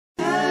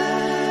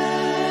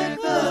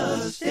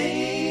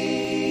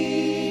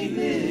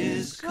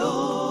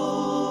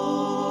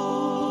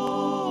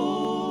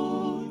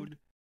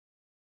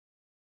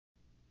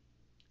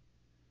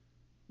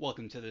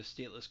Welcome to this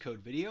stateless code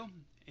video.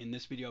 In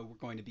this video, we're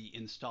going to be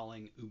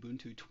installing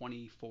Ubuntu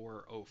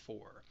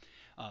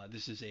 24.04.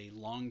 This is a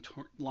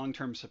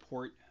long-term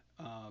support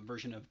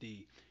version of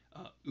the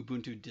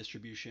Ubuntu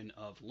distribution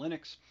of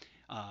Linux.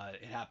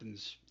 It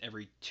happens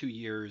every 2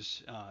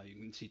 years. You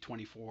can see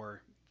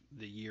 24,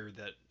 the year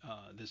that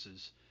this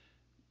is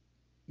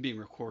being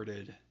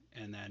recorded,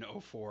 and then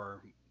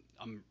 04.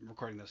 I'm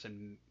recording this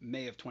in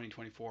May of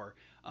 2024.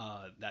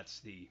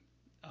 That's the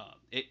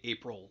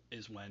April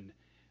is when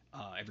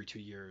every 2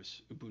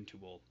 years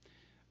Ubuntu will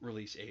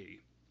release a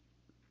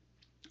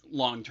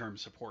long-term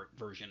support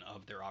version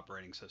of their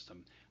operating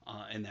system,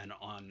 and then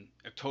on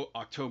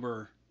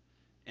October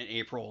and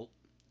April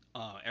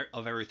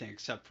of everything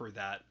except for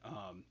that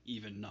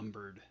even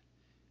numbered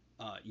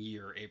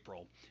year,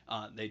 April,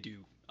 they do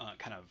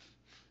kind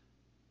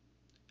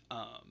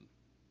of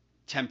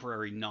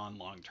temporary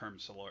non-long-term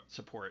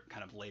support,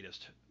 kind of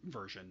latest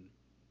version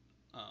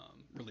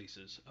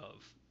releases of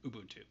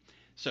Ubuntu.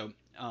 So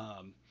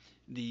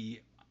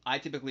I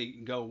typically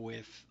go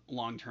with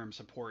long-term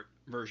support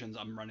versions.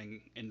 I'm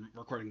running and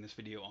recording this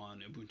video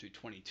on Ubuntu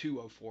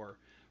 22.04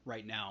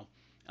 right now.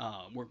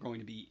 We're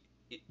going to be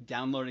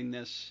downloading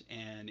this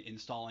and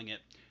installing it.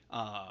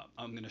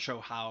 I'm going to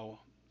show how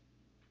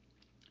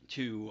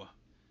to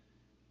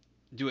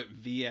do it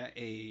via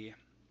a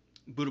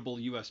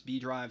bootable USB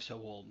drive.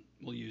 So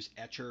we'll use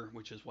Etcher,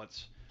 which is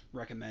what's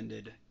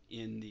recommended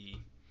in the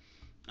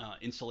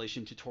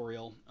installation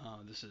tutorial.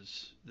 This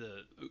is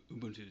the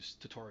Ubuntu's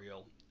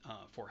tutorial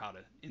for how to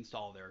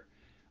install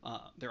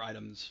their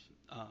items.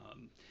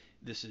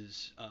 This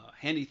is a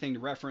handy thing to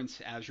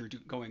reference as you're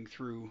going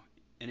through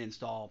an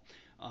install.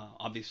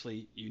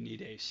 Obviously, you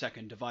need a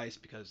second device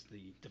because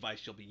the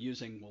device you'll be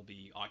using will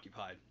be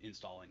occupied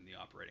installing the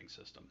operating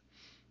system.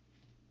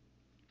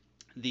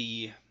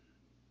 A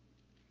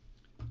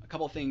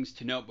couple of things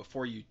to note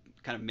before you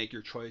kind of make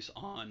your choice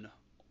on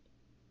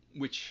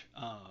which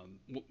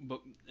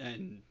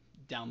and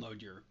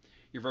download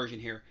your version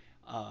here.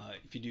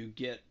 If you do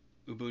get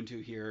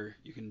Ubuntu here,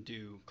 you can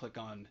click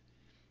on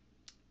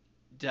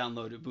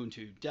download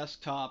Ubuntu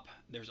desktop.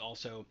 There's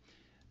also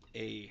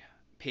a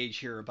page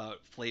here about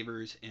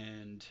flavors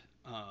and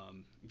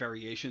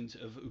variations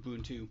of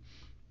Ubuntu.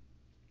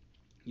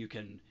 You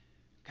can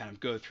kind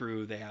of go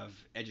through. They have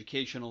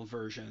educational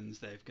versions.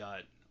 They've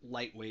got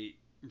lightweight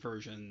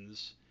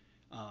versions.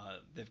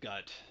 They've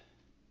got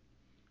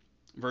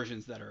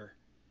versions that are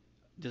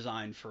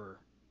designed for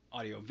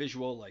audio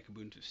visual like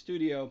Ubuntu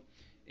Studio,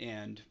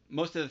 and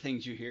most of the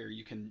things you hear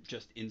you can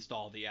just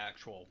install the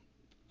actual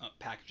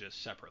packages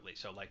separately.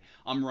 So like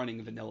I'm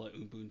running vanilla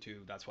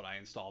Ubuntu, that's what I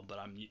installed, but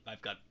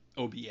I've got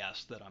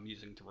OBS that I'm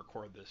using to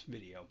record this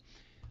video.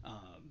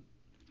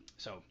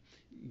 So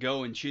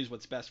go and choose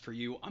what's best for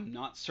you. I'm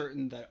not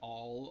certain that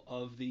all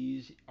of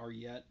these are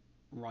yet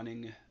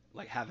running,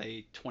 like have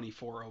a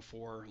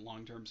 24.04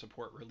 long-term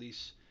support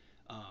release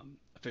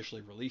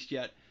officially released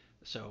yet.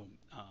 So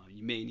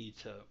you may need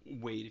to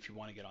wait if you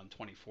want to get on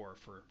 24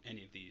 for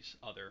any of these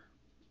other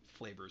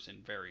flavors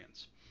and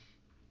variants.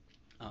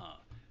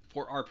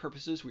 For our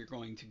purposes, we're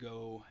going to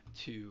go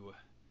to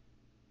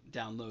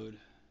download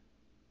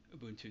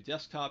Ubuntu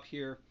desktop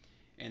here,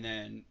 and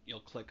then you'll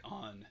click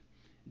on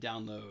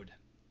download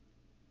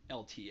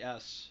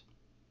LTS,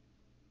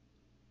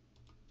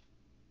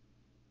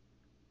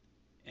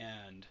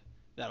 and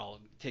that'll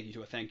take you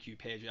to a thank you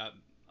page. I've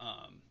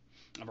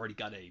already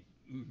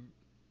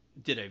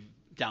did a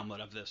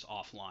download of this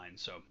offline,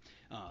 so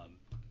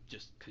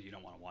just because you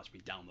don't want to watch me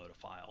download a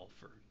file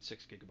for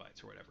 6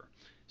 gigabytes or whatever.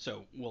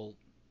 So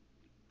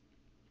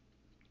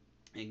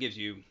it gives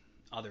you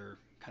other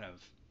kind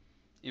of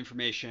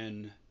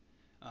information,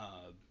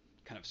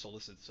 kind of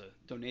solicits a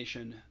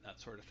donation,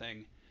 that sort of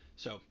thing.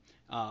 So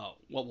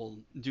what we'll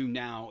do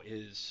now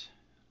is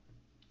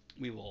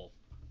we will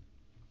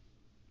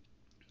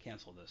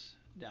cancel this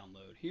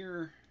download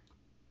here.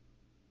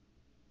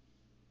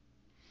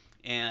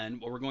 And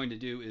what we're going to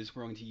do is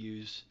we're going to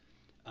use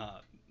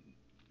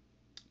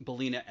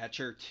Balena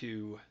Etcher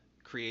to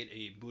create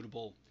a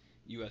bootable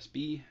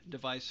USB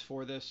device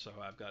for this. So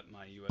I've got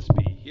my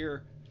USB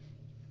here.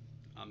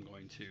 I'm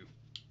going to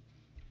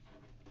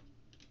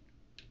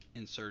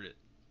insert it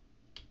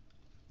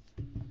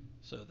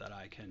so that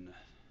I can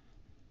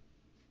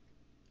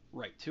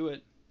write to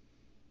it.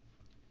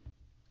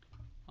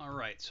 All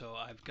right, so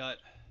I've got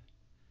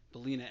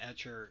Balena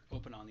Etcher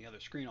open on the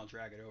other screen. I'll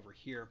drag it over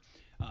here.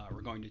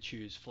 We're going to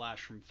choose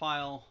Flash from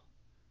File.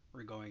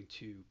 We're going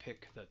to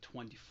pick the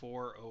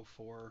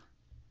 24.04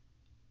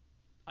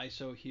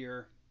 ISO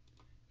here.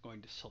 I'm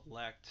going to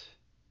select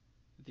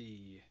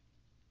the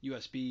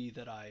USB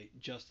that I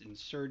just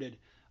inserted.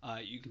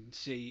 You can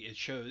see it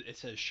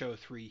says show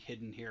 3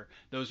 hidden here.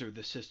 Those are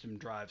the system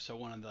drives. So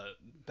one of the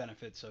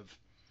benefits of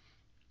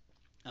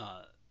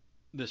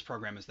this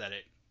program is that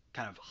it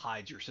kind of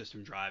hides your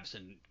system drives,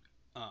 and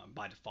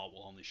by default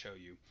will only show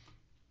you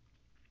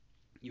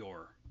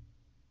your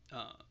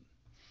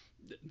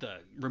the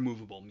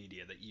removable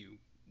media that you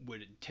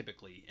would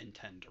typically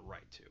intend to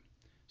write to.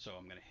 So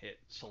I'm going to hit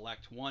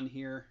select one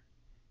here,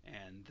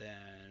 and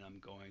then I'm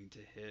going to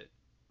hit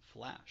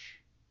flash,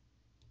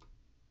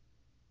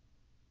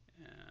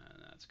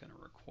 and that's going to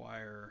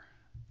require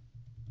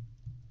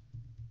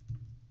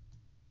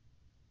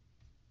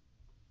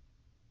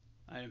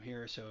item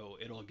here, so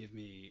it'll give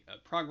me a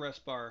progress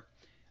bar.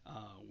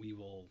 We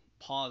will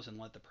pause and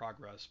let the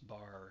progress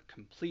bar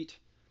complete,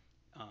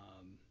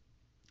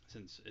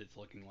 since it's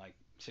looking like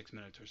 6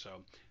 minutes or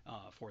so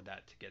for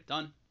that to get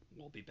done.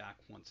 We'll be back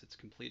once it's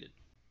completed.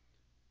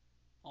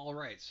 All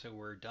right, so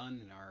we're done,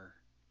 and our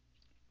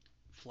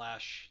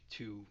flash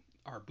to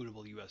our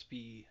bootable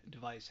USB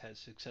device has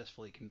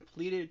successfully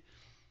completed.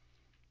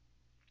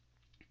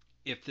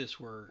 If this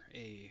is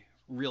a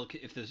real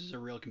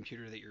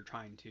computer that you're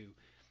trying to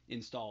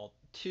install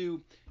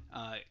to,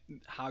 uh,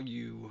 how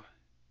you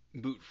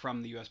boot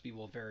from the USB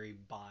will vary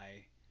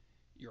by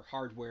your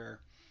hardware.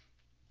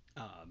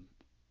 Um,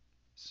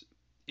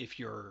 if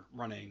you're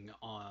running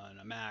on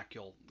a Mac,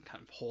 you'll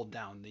kind of hold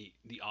down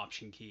the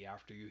Option key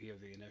after you hear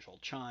the initial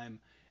chime,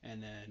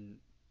 and then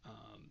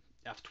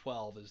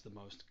F12 is the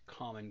most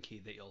common key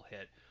that you'll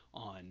hit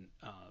on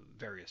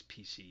various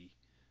PC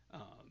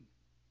um,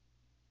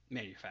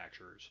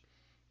 manufacturers.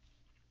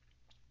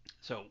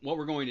 So what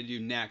we're going to do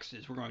next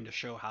is we're going to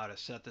show how to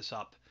set this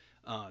up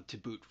to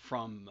boot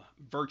from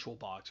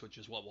VirtualBox, which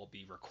is what we'll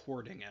be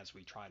recording as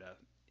we try to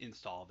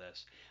install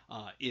this.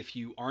 If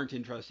you aren't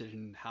interested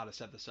in how to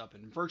set this up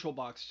in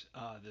VirtualBox,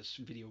 this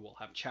video will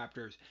have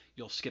chapters.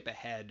 You'll skip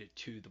ahead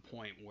to the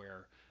point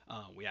where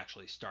we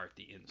actually start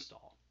the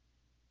install.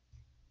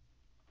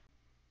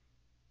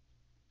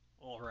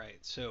 All right,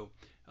 so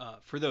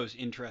for those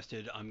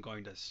interested, I'm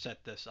going to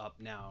set this up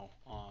now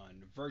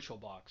on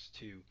VirtualBox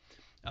to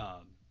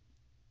um,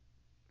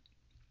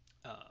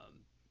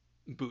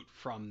 boot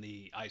from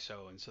the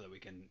ISO, and so that we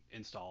can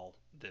install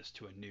this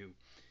to a new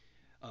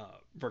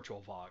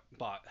VirtualBox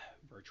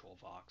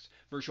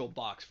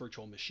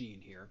virtual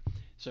machine here.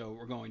 So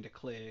we're going to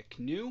click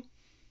New.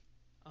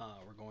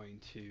 We're going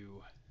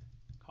to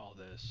call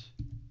this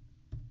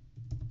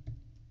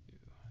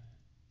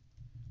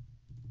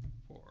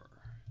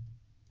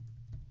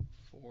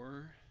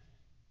 4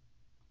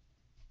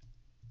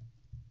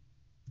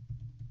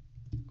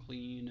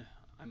 clean.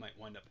 I might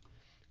wind up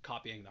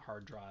copying the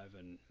hard drive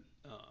and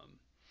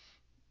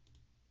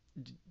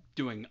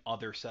doing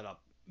other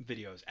setup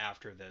videos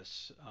after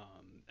this,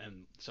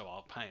 and so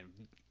I'll kind of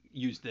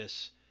use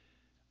this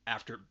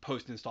after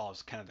post install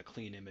as kind of the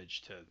clean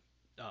image to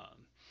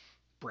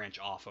branch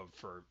off of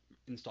for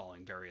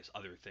installing various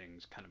other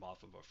things, kind of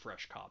off of a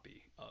fresh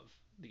copy of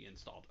the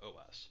installed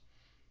OS.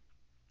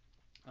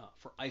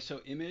 For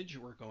ISO image,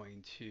 we're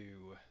going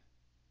to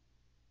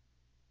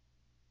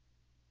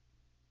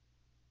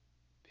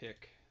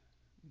pick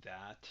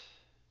that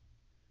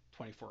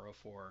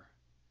 2404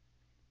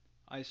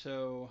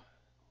 ISO,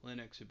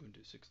 Linux,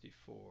 Ubuntu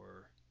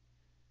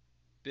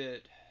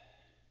 64-bit.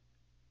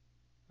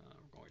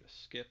 We're going to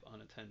skip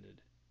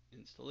unattended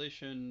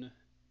installation.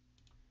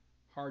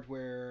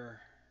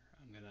 Hardware,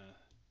 I'm gonna,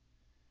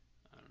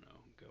 I don't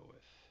know, go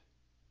with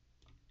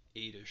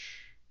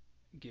 8-ish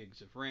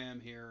gigs of RAM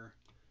here.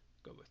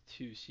 Go with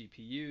 2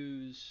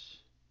 CPUs.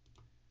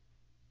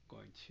 I'm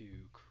going to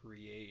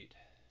create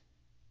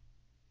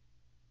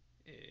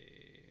a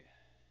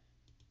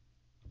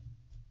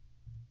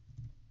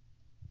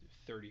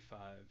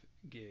 35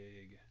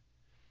 gig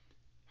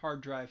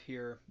hard drive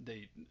here.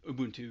 The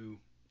Ubuntu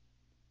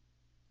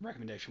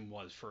recommendation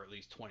was for at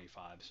least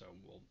 25, so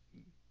we'll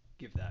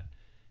give that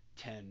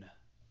 10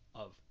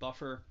 of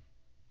buffer.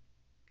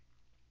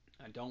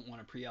 I don't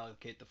want to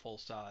pre-allocate the full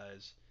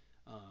size,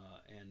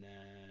 and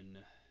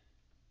then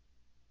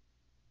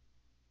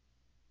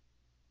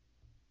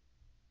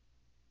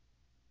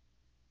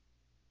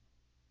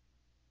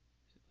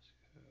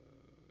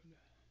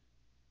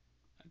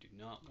I do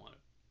not want to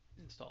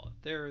install it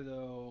there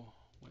though.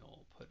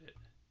 We'll put it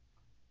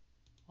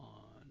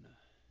on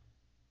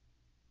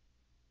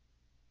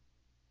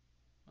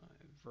my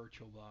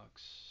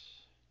VirtualBox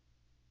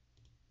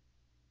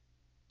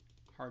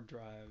hard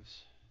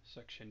drives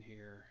section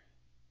here.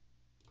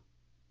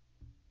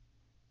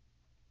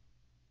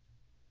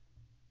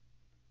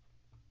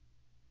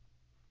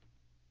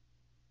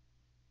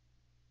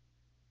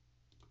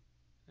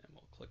 And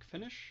we'll click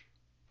finish.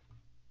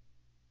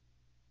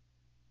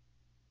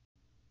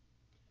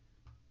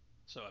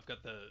 So I've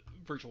got the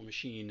virtual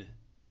machine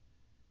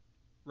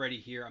ready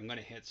here. I'm going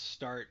to hit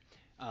start.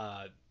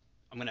 I'm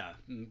going to,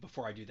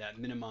 before I do that,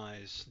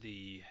 minimize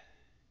the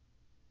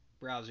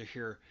browser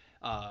here,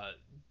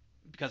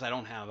 because I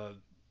don't have a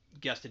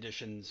guest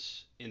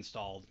editions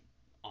installed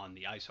on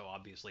the ISO,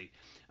 obviously.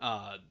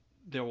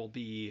 There will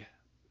be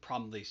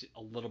probably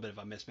a little bit of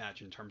a mismatch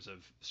in terms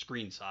of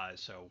screen size,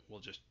 so we'll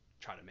just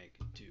try to make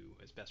do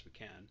as best we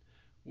can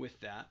with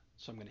that.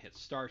 So I'm going to hit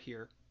start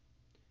here,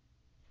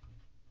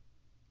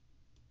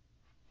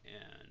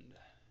 and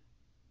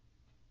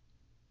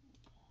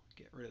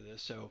get rid of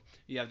this. So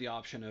you have the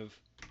option of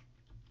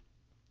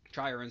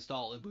try or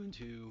install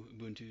Ubuntu,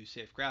 Ubuntu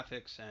Safe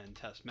Graphics, and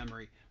test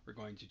memory. We're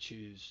going to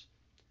choose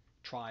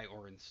try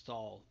or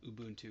install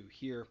Ubuntu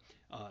here.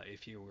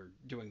 If you were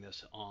doing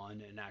this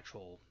on an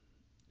actual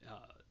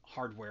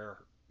hardware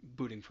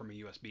booting from a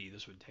USB,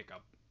 this would take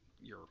up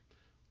your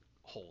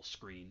whole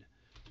screen.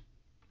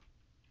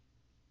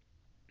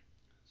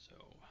 So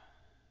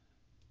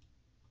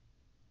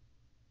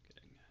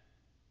getting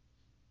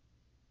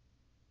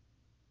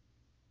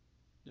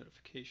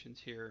notifications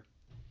here,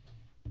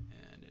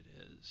 and it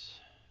has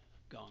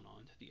gone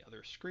on to the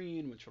other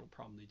screen, which it'll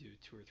probably do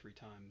 2 or 3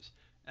 times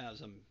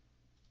as I'm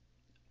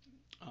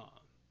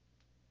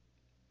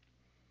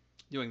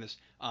doing this.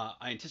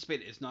 I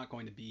anticipate it's not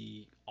going to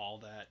be all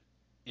that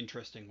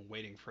interesting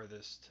waiting for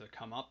this to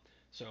come up,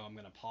 so I'm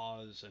going to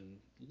pause and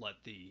let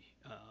the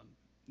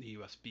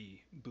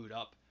USB boot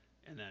up,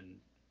 and then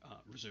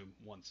resume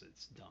once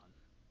it's done.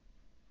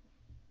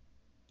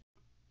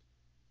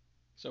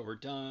 So we're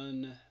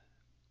done.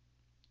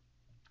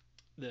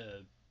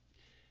 The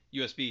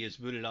USB is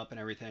booted up and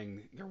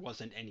everything. There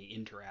wasn't any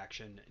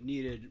interaction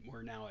needed.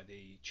 We're now at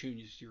the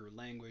choose your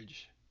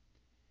language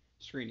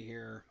screen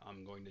here.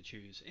 I'm going to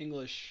choose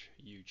English.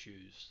 You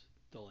choose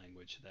the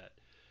language that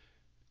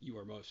you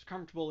are most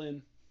comfortable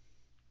in.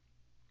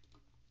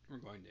 We're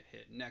going to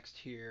hit next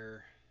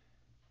here.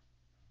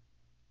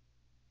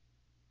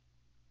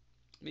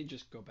 Let me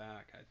just go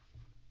back. I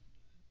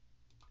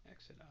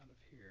exit out of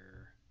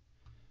here.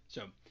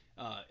 So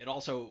it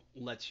also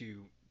lets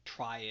you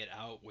try it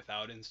out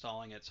without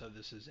installing it. So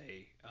this is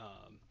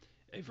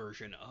a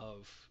version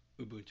of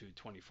Ubuntu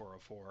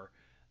 24.04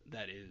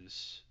 that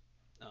is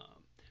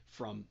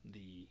from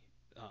the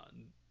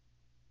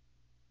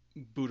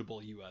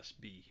bootable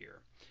USB here.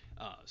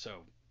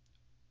 So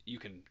you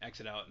can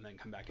exit out and then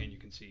come back in. You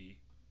can see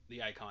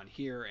the icon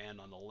here, and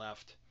on the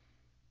left,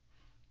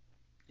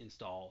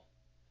 install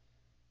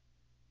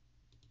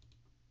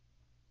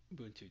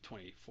Ubuntu 24.04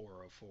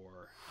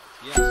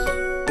 LTS, which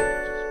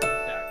is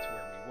back to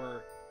where we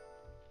were.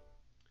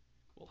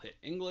 We'll hit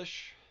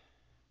English.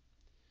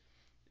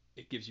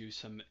 It gives you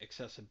some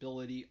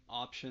accessibility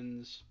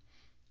options.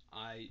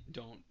 I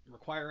don't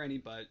require any,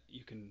 but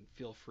you can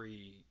feel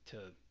free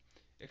to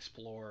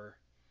explore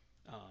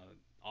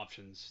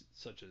options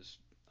such as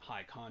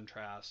high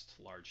contrast,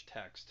 large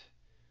text,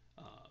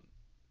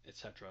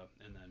 etc.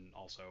 And then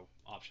also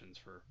options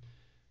for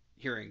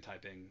hearing,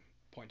 typing,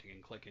 pointing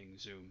and clicking,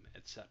 zoom,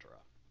 etc.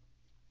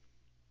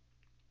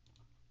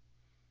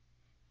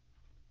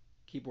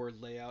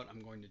 Keyboard layout,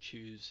 I'm going to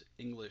choose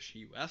English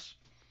US.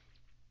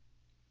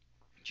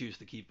 Choose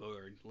the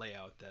keyboard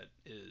layout that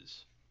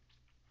is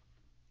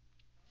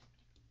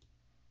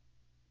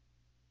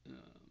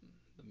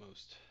the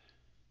most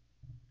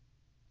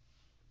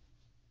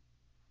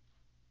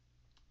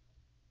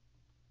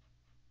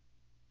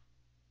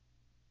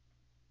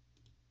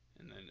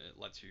and then it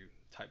lets you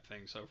type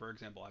things. So for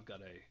example, I've got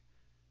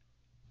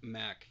a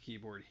Mac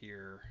keyboard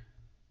here.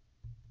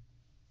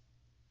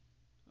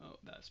 Oh,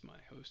 that's my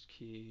host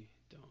key.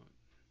 Don't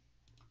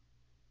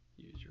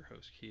use your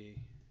host key.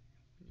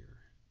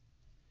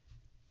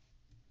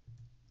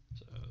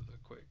 So the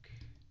quick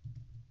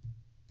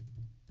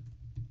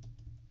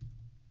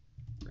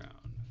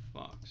brown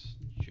fox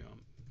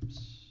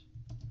jumps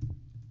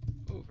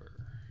over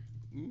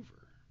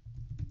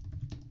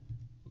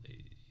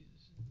lazy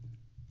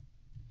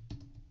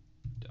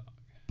dog.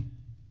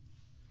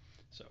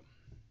 So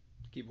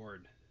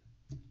keyboard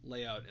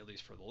layout, at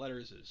least for the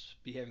letters, is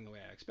behaving the way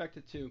I expect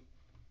it to.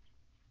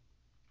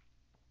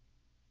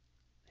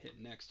 Hit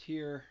next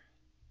here.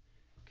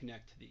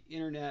 Connect to the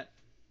internet.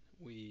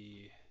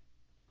 We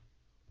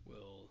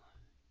will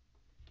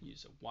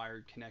use a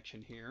wired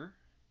connection here.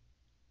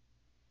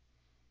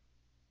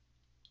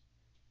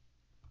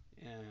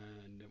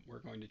 And we're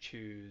going to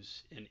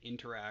choose an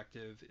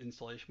interactive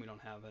installation. We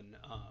don't have an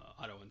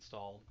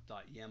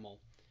autoinstall.yaml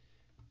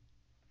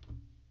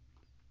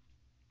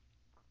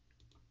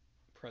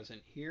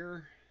present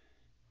here.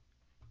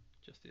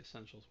 Just the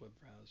essentials web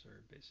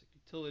browser, basic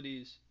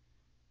utilities.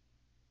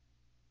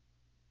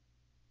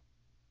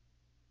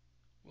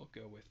 We'll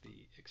go with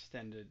the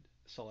extended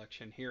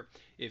selection here.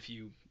 If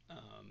you,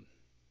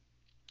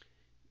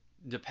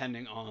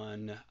 depending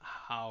on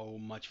how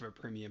much of a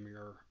premium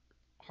your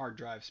hard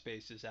drive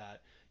space is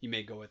at, you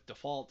may go with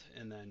default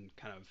and then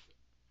kind of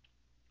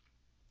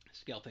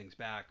scale things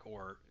back,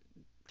 or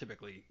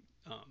typically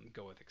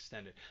go with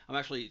extended. I'm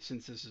actually,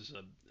 since this is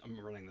I'm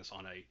running this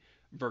on a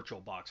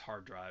VirtualBox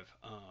hard drive,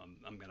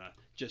 I'm gonna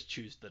just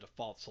choose the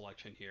default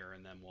selection here,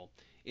 and then we'll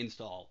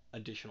install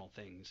additional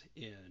things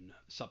in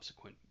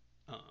subsequent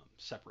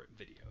separate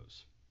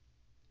videos.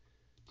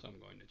 So I'm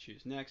going to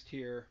choose next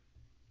here.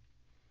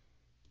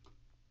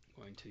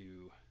 I'm going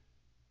to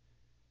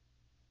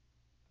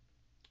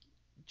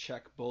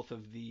check both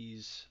of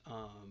these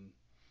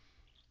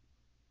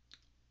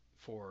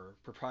for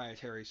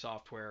proprietary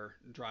software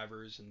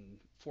drivers and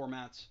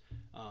formats.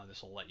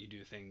 This will let you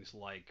do things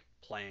like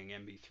playing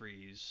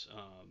MP3s,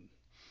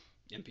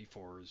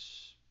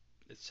 MP4s,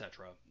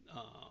 etc.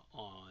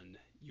 On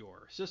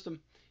your system,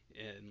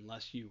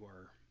 unless you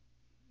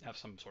have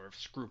some sort of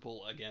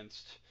scruple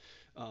against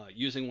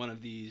using one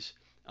of these.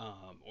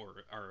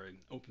 or are an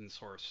open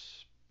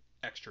source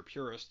extra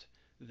purist,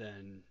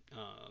 then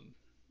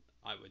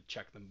I would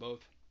check them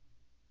both.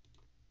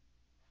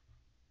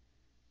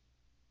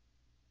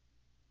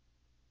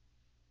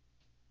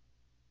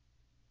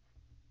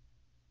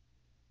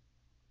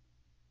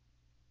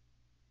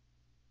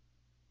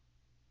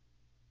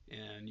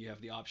 And you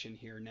have the option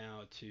here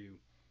now to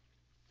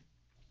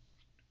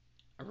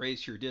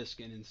erase your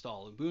disk and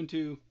install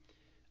Ubuntu.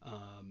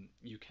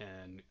 You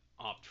can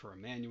opt for a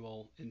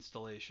manual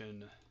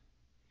installation.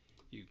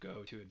 You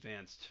go to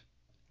advanced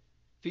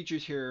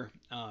features here.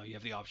 You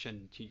have the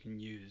option you can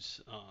use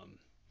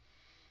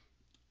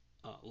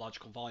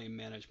logical volume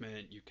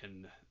management. You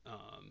can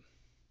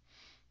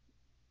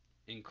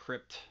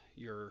encrypt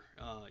your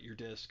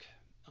disk,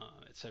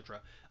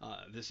 etc.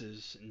 This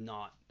is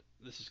not.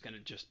 This is going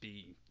to just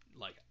be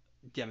like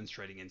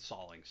demonstrating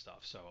installing stuff.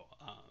 So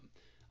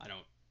I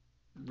don't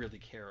really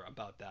care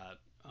about that,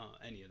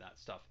 any of that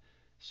stuff.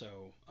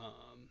 So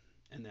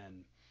and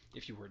then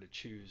if you were to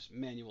choose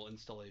manual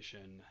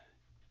installation,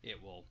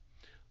 it will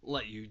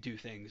let you do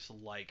things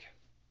like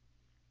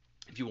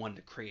if you wanted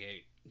to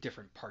create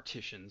different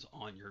partitions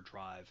on your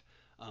drive,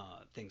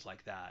 things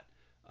like that.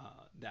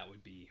 That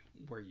would be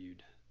where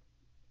you'd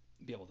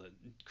be able to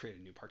create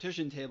a new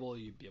partition table.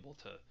 You'd be able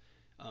to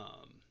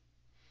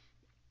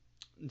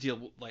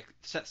like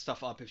set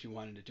stuff up if you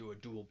wanted to do a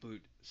dual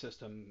boot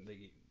system.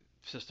 The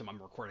system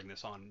I'm recording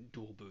this on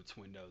dual boots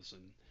Windows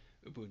and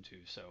Ubuntu,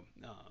 so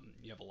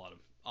you have a lot of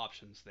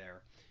options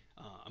there.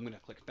 I'm going to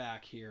click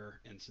back here,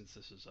 and since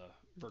this is a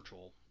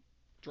virtual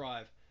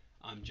drive,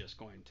 I'm just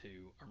going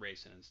to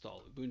erase and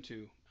install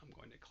Ubuntu. I'm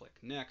going to click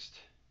next.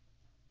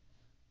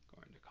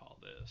 I'm going to call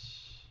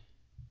this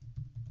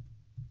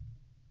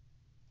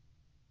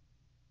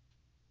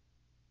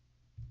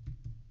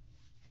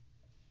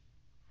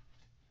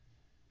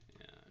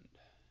and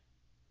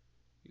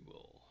we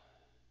will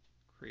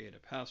create a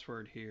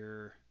password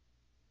here.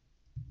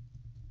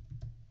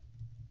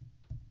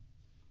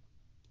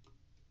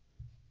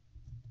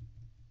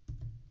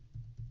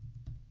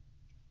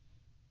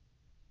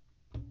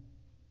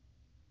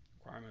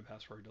 Require my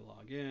password to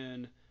log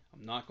in.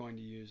 I'm not going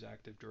to use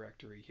Active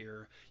Directory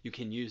here. You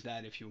can use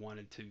that if you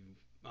wanted to,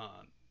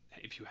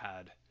 if you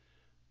had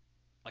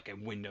like a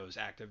Windows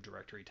Active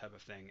Directory type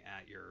of thing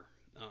at your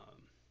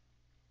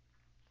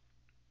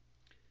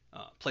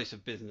place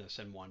of business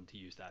and wanted to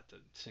use that to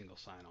single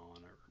sign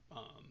on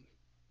or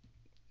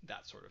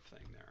that sort of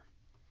thing there.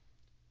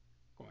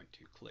 Going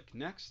to click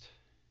next.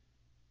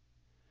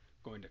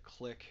 Going to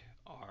click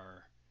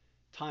our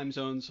time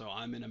zone. So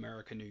I'm in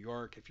America, New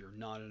York. If you're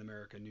not in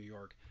America, New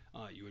York,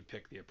 you would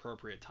pick the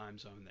appropriate time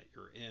zone that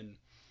you're in.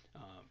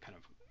 Kind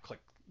of click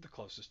the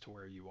closest to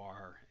where you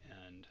are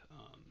and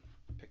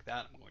pick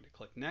that. I'm going to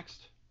click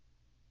next.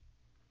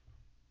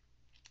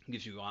 It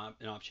gives you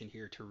an option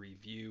here to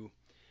review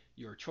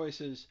your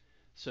choices.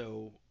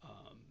 So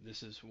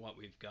this is what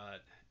we've got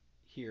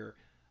here.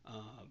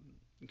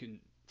 You can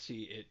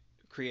see it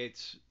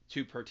creates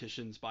two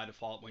partitions by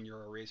default when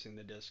you're erasing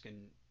the disk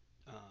and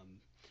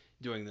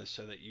doing this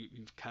so that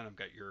you've kind of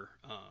got your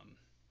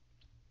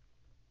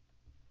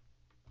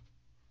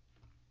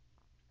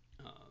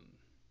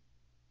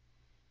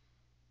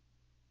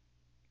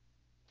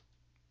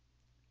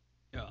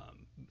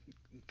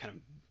kind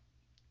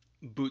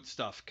of boot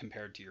stuff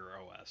compared to your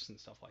OS and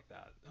stuff like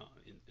that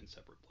in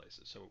separate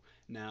places. So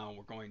now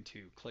we're going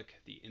to click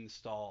the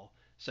install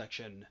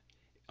section.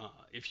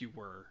 If you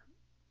were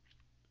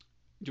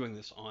doing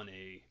this on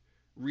a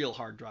real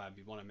hard drive,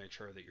 you want to make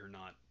sure that you're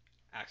not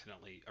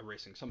accidentally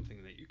erasing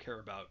something that you care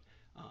about.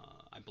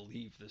 I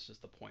believe this is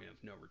the point of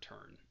no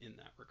return in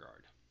that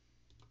regard.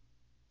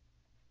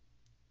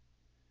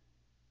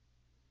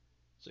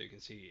 So you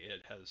can see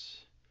it has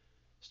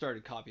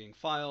started copying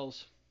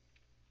files.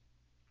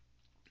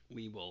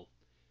 We will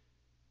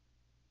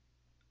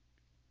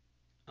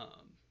um,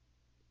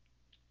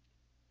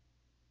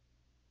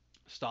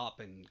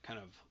 stop and kind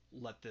of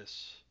let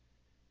this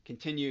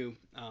continue.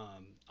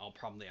 I'll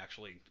probably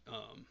actually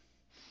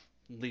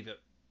leave it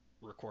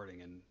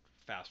recording and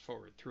fast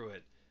forward through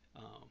it.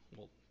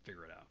 We'll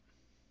figure it out.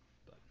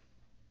 But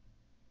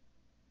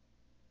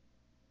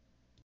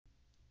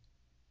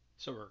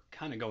so we're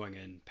kind of going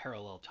in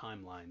parallel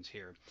timelines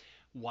here.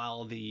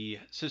 While the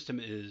system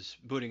is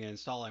booting and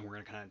installing, we're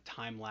going to kind of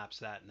time lapse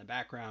that in the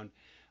background.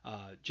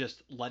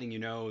 Just letting you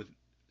know,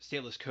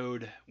 stateless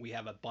code, we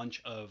have a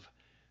bunch of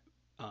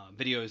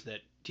videos that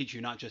teach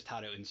you not just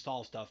how to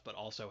install stuff, but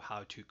also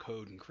how to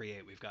code and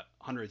create. We've got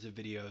hundreds of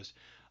videos,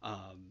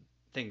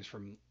 things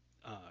from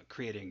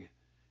creating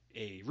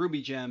a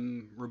Ruby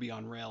gem, Ruby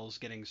on Rails,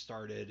 getting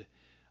started,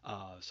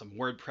 some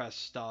WordPress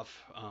stuff.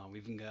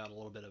 We've even got a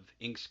little bit of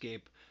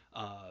Inkscape.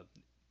 Uh,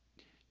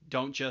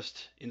 don't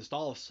just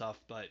install stuff,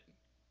 but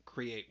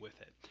create with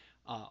it.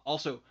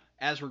 Also,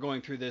 as we're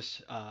going through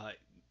this,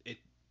 it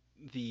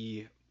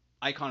the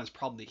icon is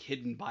probably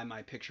hidden by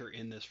my picture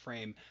in this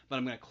frame, but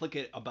I'm going to click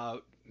it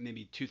about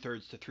maybe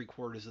 2/3 to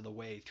 3/4 of the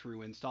way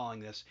through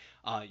installing this.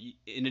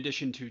 In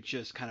addition to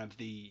just kind of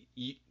the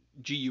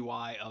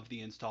GUI of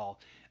the install,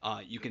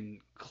 you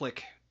can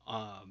click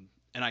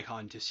an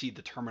icon to see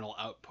the terminal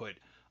output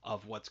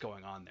of what's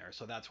going on there.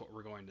 So that's what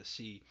we're going to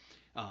see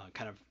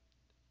kind of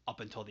up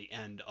until the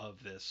end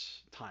of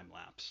this time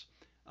lapse.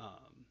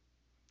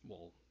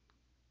 We'll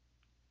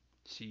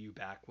see you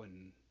back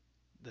when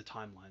the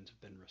timelines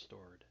have been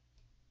restored.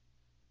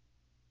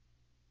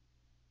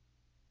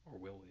 Or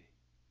will we?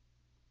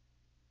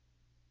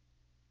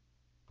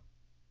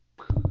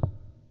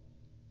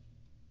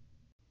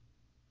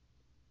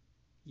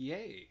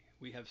 Yay,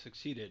 we have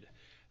succeeded.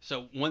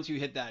 So once you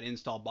hit that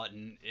install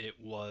button, it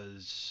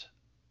was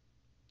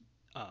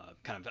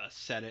kind of a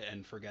set it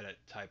and forget it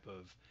type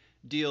of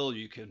deal.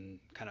 You can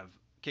kind of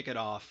kick it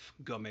off,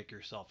 go make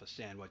yourself a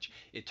sandwich.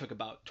 It took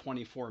about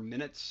 24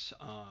 minutes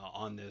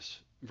on this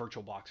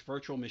VirtualBox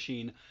virtual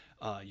machine.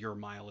 Your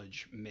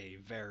mileage may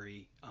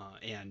vary,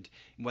 and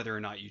whether or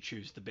not you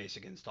choose the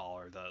basic install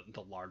or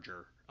the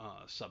larger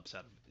subset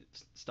of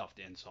stuff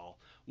to install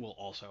will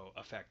also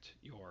affect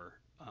your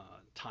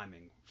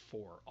timing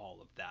for all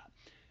of that.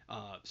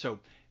 So,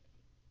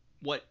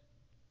 what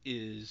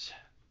is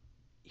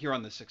here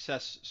on the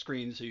success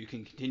screen so you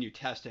can continue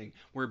testing,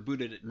 we're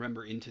booted,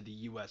 remember, into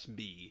the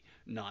USB,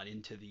 not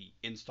into the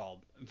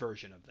installed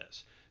version of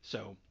this.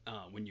 So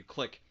when you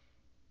click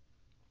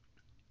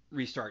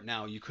restart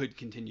now, you could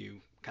continue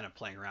kind of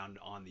playing around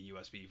on the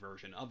USB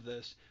version of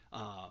this.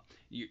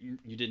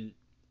 You didn't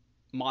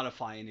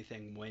modify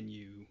anything when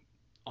you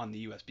on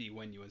the USB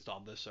when you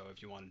installed this. So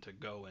if you wanted to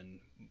go and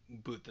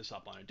boot this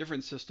up on a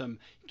different system,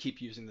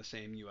 keep using the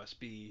same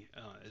USB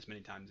as many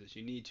times as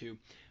you need to.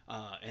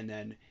 And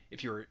then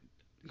if you're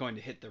going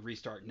to hit the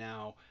restart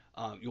now,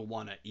 you'll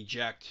want to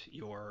eject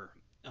your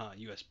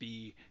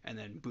USB and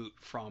then boot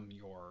from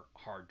your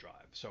hard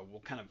drive. So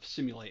we'll kind of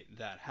simulate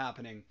that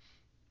happening.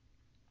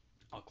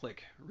 I'll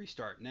click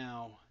restart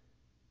now.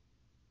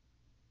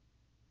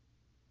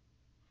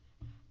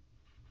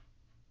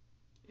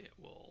 It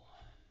will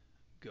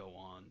go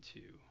on to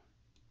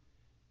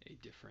a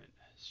different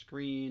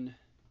screen.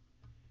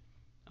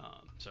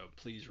 So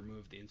please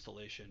remove the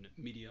installation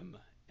medium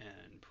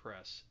and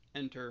press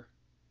enter.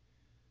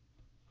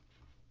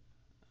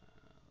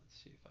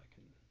 Let's see if I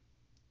can.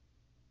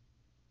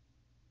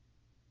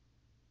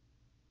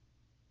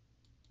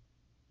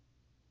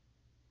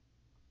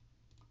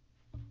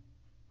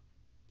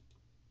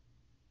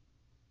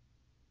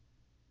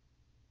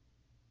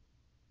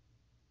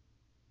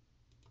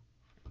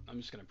 I'm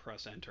just going to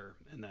press enter,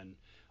 and then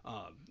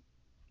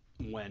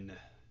when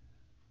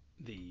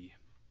the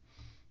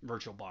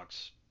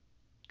VirtualBox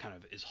kind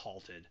of is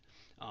halted,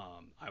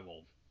 I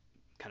will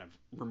kind of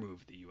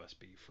remove the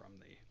USB from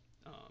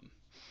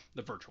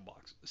the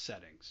VirtualBox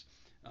settings.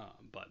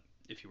 But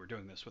if you were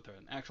doing this with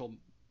an actual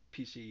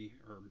PC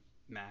or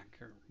Mac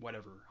or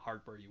whatever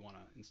hardware you want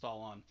to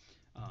install on,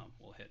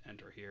 we'll hit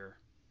enter here.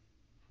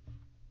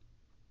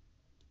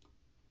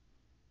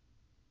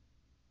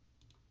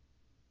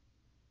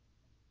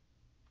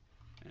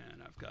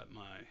 And I've got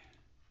my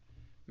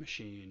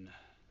machine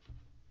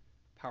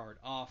powered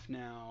off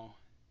now.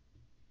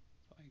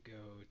 If I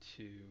go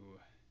to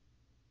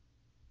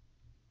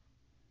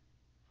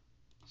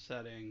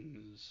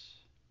settings,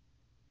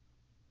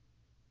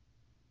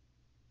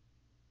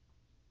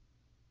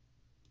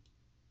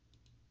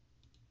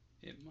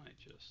 it might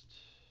just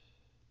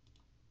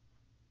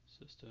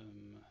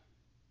system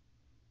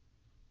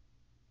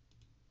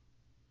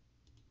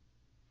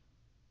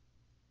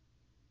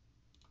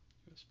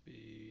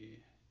USB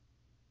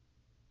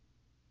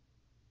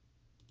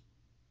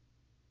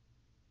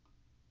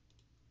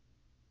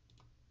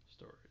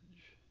storage.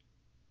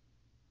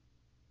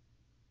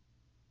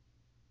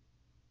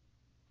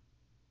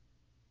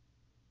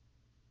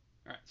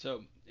 All right,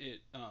 so it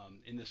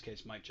in this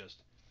case might just,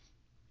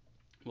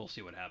 we'll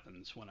see what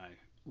happens when I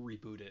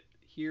reboot it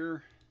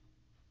here.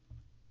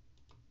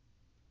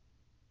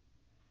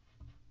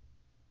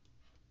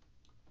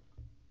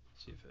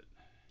 See if it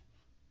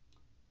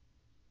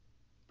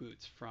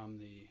boots from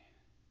the,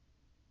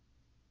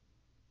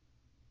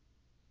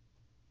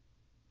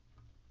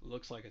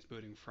 looks like it's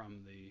booting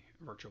from the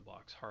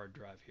VirtualBox hard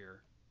drive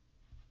here.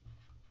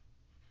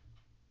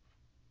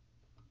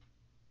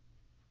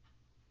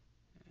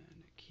 And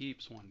it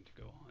keeps wanting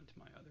to go on to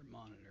my other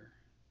monitor.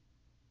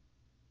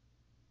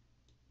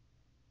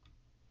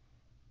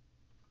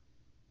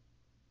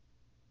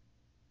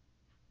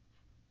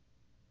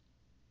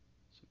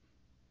 Some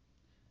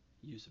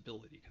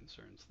usability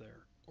concerns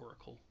there,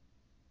 Oracle.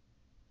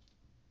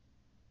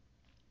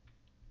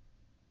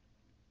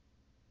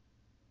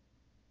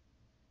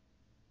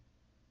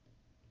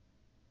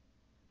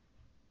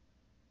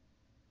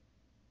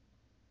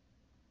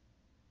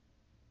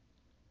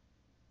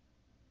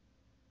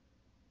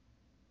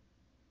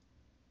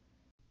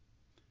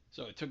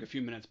 So it took a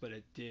few minutes, but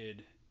it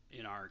did,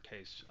 in our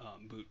case,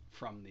 boot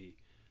from the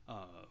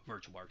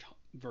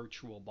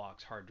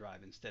VirtualBox hard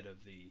drive instead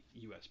of the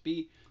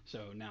USB.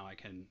 So now I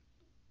can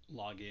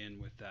log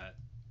in with that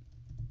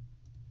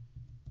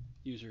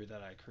user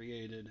that I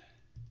created.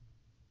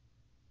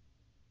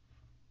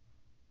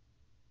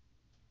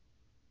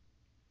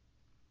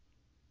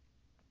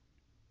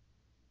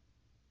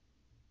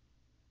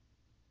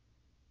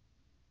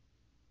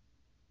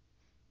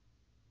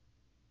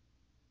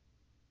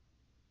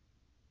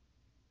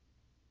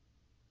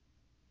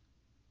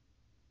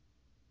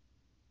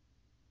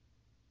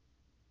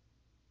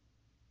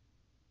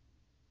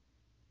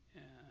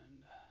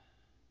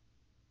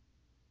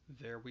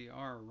 There we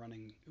are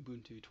running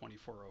Ubuntu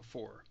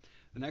 24.04.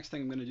 The next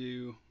thing I'm going to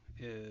do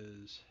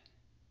is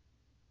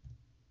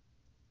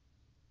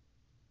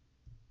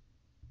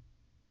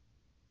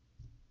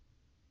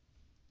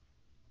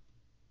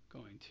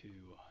going to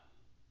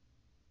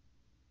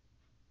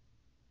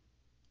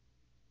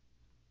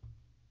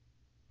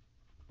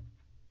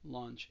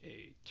launch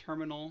a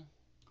terminal.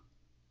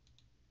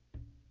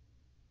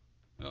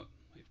 Oh,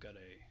 we've got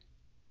a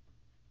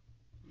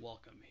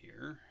welcome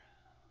here.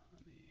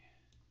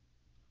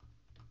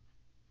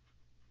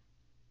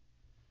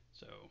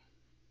 So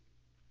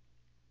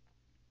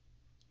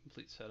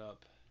complete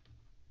setup.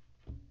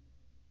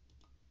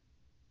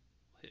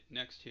 Hit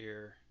next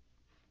here.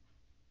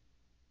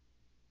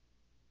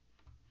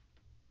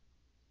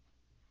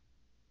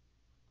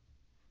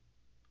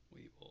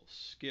 We will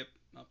skip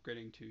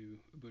upgrading to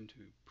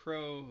Ubuntu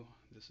Pro.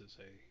 This is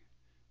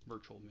a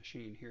virtual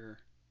machine here.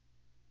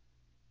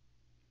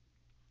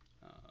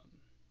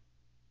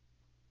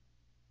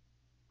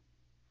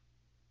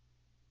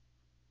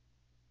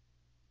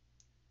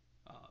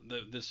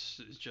 This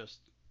is just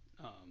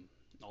um,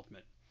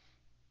 ultimate,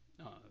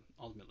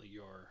 ultimately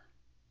your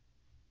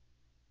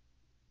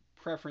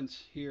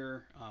preference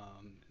here.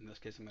 In this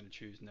case, I'm going to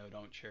choose no,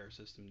 don't share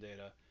system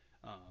data.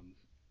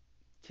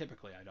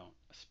 Typically, I don't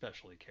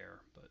especially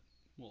care, but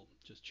we'll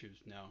just choose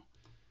no.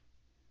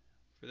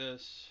 For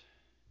this,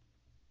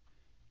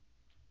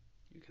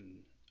 you can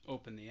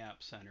open the App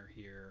Center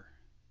here,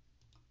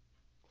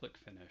 click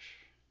Finish.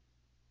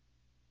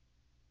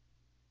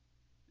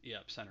 The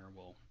App Center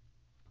will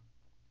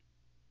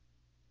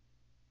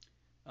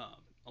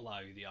allow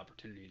you the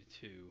opportunity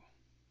to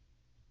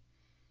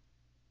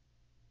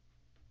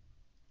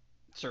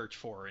search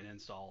for and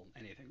install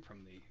anything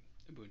from the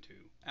Ubuntu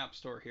App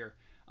Store here.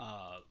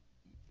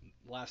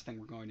 Last thing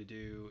we're going to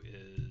do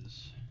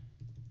is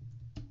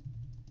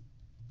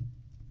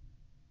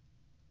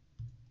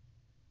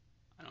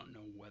I don't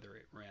know whether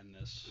it ran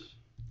this.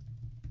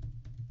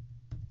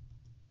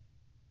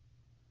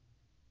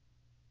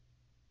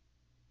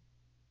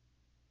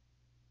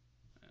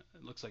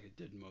 It looks like it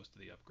did most of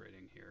the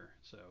upgrading here,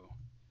 so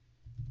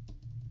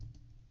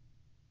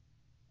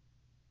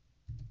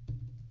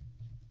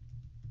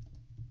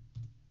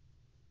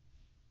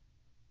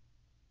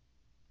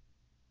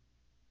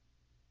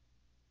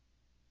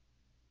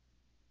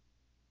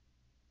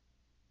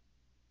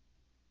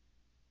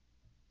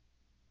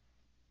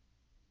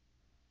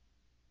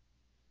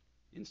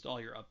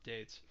install your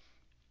updates.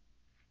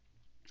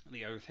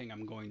 The other thing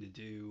I'm going to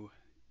do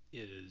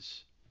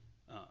is,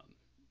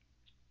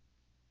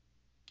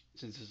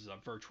 since this is a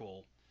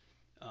virtual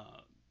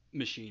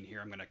machine here,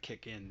 I'm going to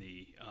kick in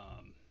the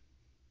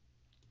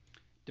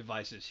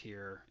devices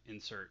here,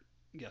 insert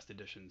guest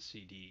edition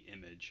CD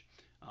image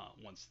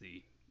once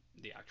the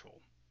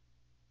actual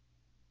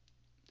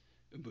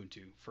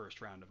Ubuntu first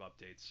round of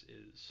updates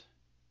is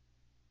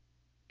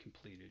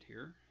completed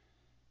here.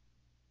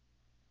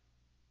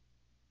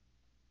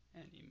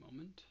 Any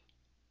moment.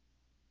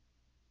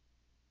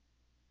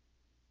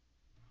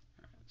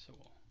 All right, so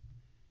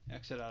we'll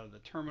exit out of the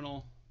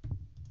terminal.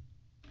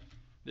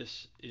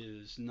 This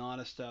is not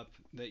a step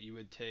that you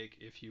would take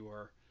if you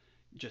are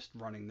just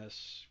running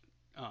this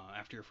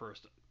after your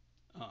first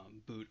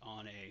boot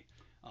on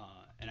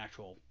an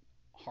actual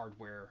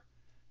hardware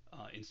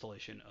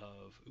installation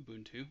of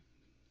Ubuntu.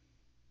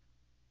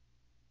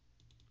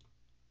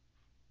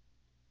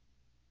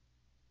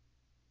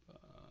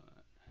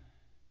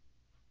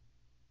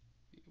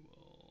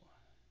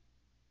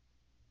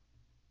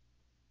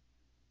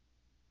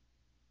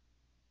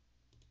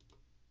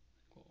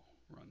 We'll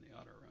run the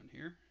auto run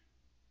here.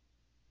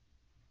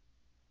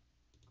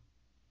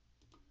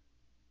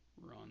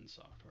 Run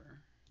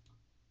software.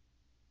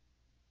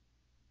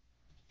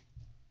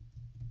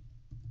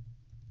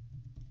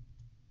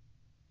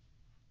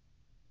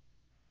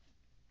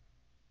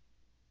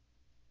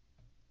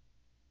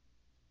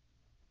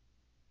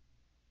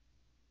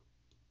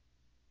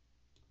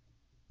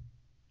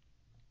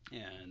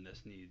 And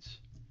this needs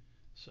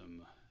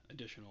some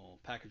additional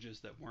packages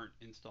that weren't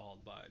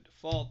installed by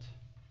default.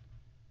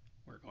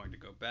 We're going to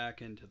go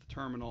back into the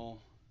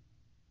terminal.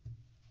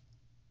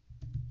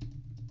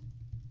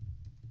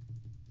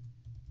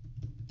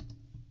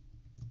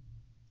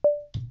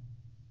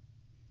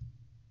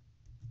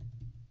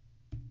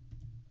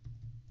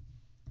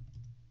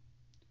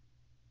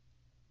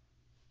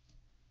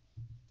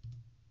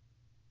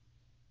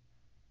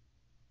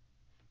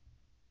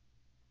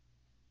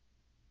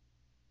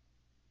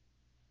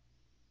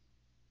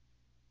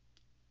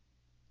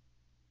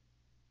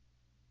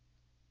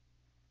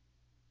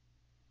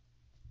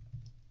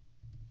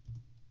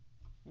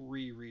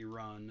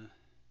 Rerun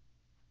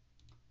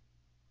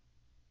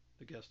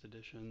the guest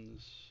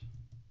editions.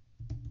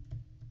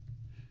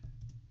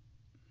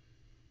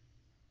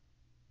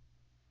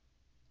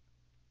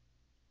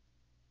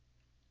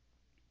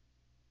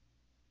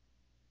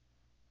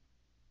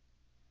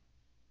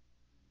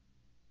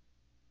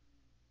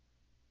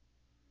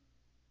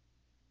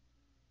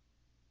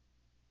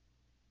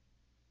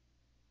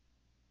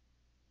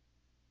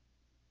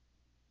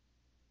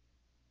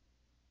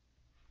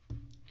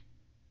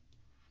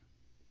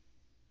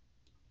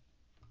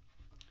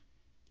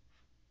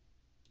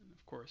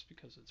 of course,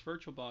 because it's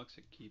VirtualBox,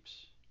 it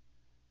keeps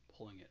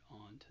pulling it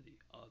onto the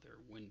other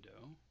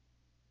window.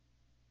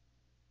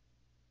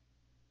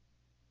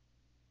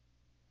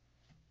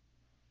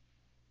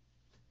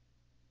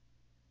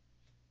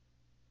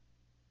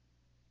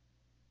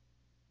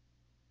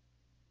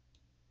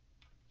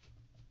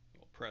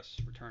 We'll press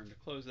return to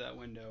close that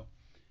window.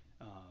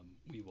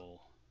 We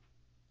will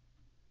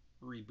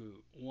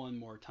reboot one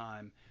more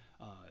time.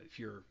 If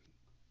you're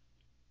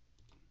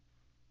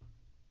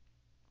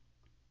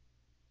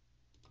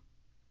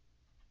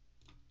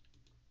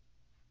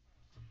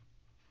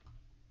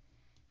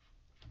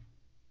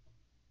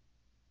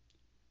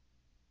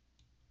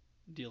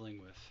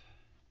dealing with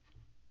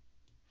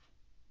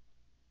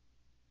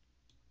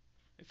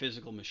a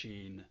physical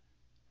machine,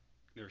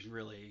 there's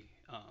really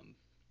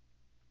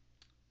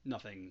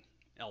nothing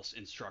else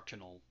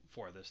instructional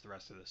for this. The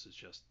rest of this is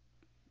just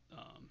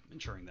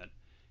ensuring that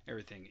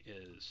everything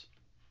is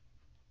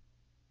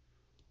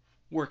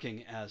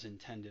working as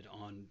intended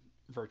on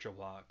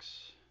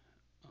VirtualBox.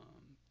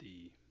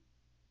 The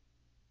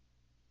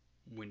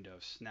window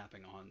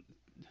snapping on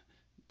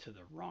to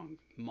the wrong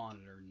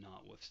monitor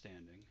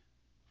notwithstanding.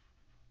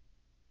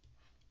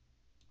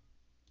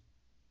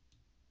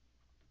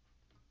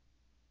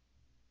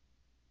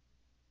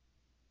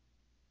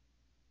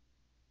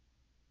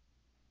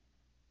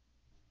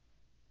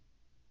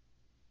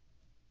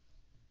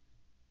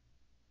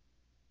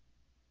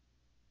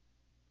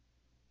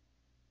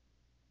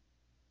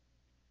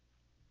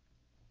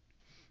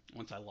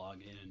 Once I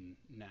log in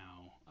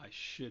now, I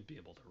should be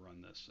able to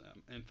run this.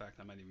 In fact,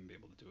 I might even be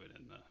able to do it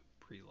in the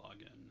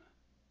pre-login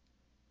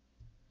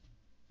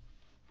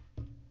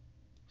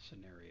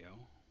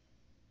scenario.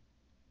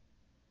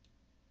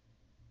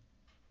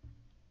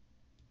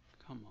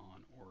 Come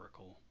on,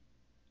 Oracle.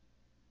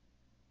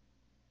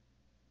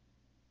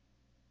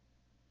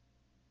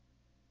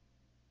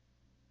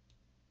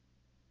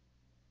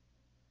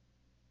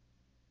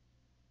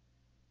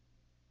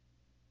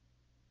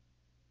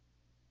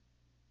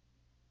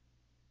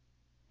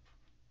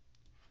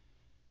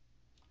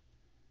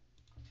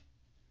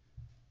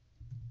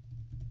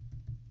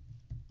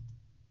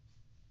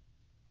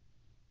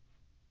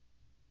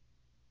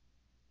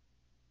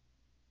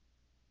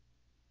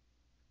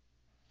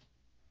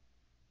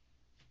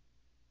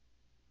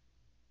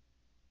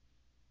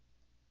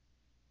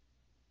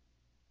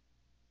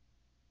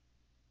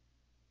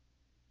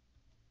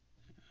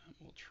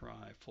 We'll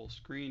try full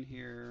screen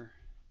here.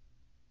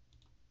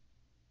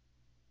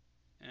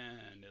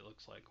 And it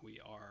looks like we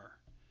are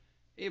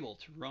able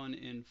to run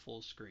in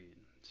full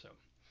screen. So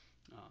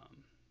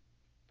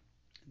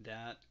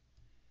that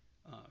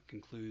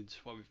concludes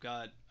what we've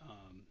got.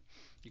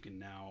 You can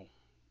now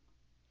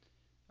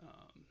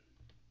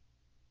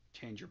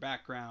change your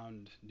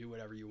background, do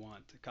whatever you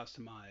want to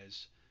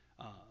customize.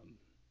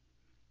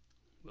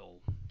 We'll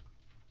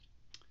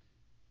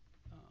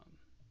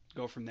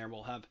go from there.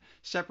 We'll have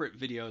separate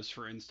videos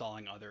for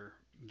installing other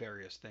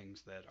various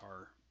things that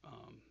are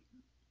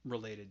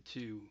related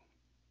to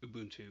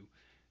Ubuntu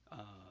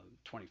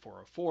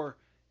 2404.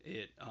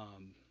 It,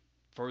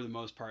 for the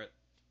most part,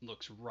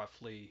 looks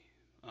roughly.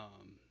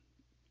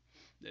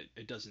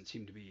 It doesn't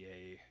seem to be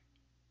a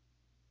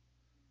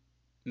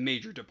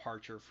major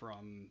departure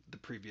from the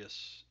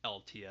previous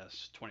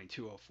LTS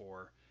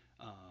 2204.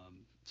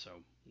 So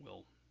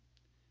we'll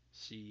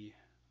see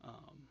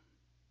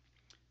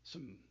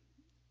some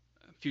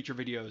future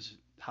videos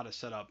how to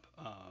set up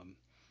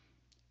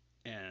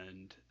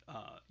and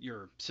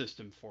your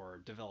system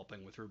for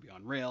developing with Ruby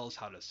on Rails,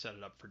 how to set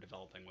it up for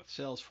developing with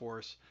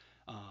Salesforce.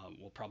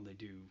 We'll probably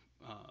do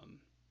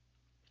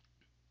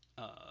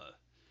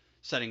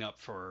setting up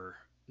for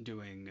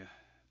doing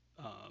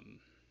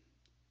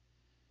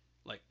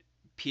like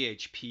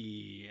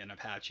PHP and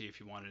Apache if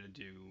you wanted to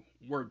do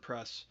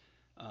WordPress,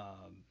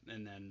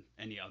 and then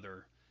any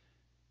other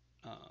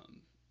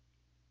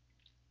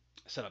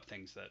setup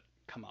things that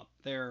come up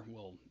there.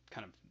 We'll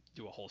kind of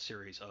do a whole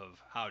series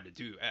of how to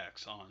do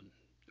X on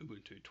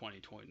Ubuntu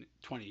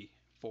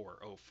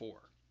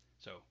 2404.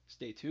 So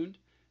stay tuned.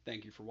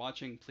 Thank you for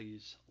watching.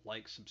 Please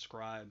like,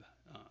 subscribe,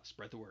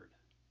 spread the word.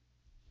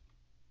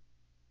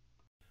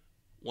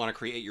 Want to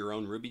create your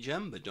own Ruby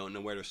gem but don't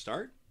know where to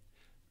start?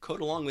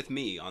 Code along with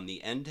me on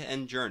the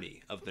end-to-end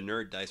journey of the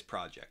Nerd Dice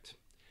project.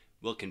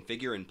 We'll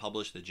configure and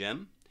publish the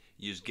gem,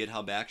 use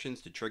GitHub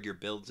Actions to trigger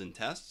builds and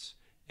tests,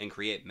 and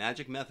create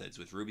magic methods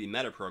with Ruby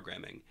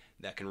metaprogramming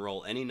that can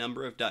roll any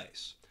number of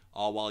dice,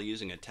 all while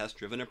using a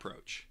test-driven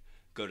approach.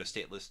 Go to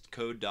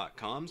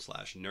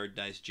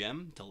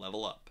statelesscode.com/nerddicegem to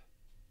level up.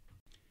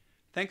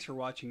 Thanks for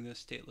watching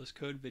this Stateless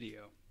Code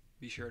video.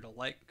 Be sure to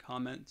like,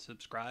 comment,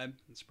 subscribe,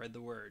 and spread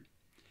the word.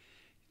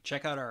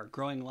 Check out our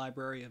growing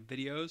library of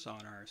videos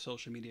on our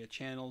social media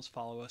channels.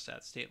 Follow us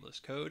at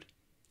Stateless Code,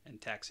 and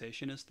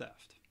taxation is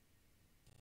theft.